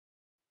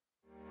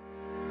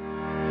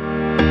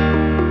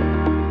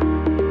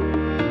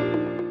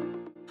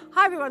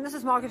everyone, this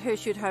is Margaret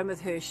Hershey at Home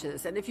with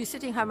Hershey's, and if you're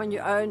sitting home on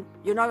your own,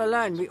 you're not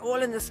alone. We're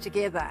all in this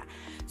together.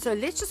 So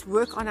let's just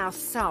work on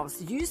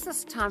ourselves. Use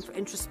this time for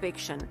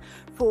introspection,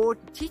 for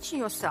teaching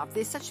yourself.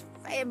 There's such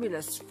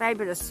fabulous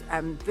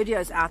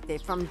videos out there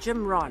from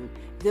Jim Rohn,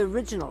 the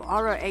original,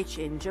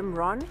 R-O-H-N, Jim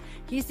Rohn.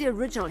 He's the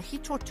original. He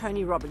taught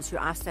Tony Robbins, who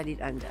I studied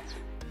under.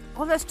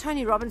 All those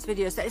Tony Robbins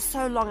videos, that is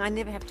so long, I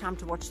never have time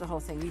to watch the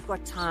whole thing. We've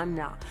got time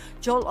now.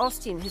 Joel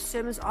Osteen, his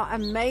sermons are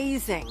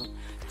amazing.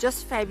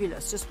 Just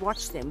fabulous. Just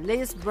watch them.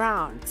 Les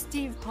Brown,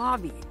 Steve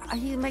Harvey,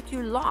 he'll make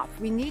you laugh.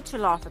 We need to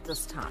laugh at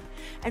this time.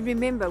 And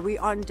remember, we're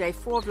on day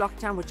 4 of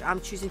lockdown, which I'm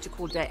choosing to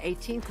call day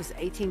 18, because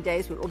 18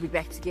 days we'll all be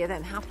back together.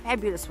 And how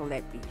fabulous will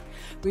that be?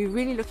 We're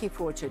really looking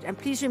forward to it. And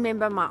please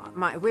remember my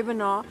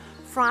webinar,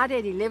 Friday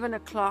at 11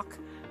 o'clock.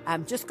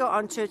 Just go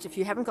onto it. If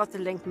you haven't got the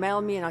link,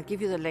 mail me and I'll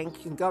give you the link.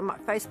 You can go on my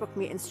Facebook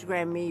me,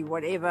 Instagram me,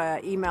 whatever,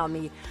 email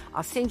me.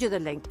 I'll send you the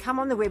link. Come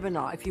on the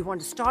webinar. If you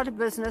want to start a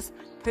business,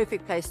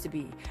 perfect place to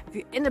be. If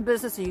you're in a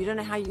business and you don't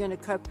know how you're going to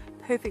cope,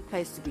 perfect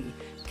place to be.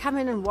 Come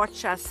in and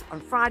watch us on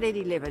Friday at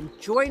 11.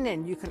 Join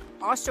in. You can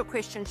ask your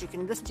questions. You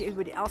can listen to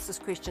everybody else's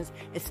questions.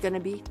 It's going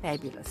to be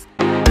fabulous.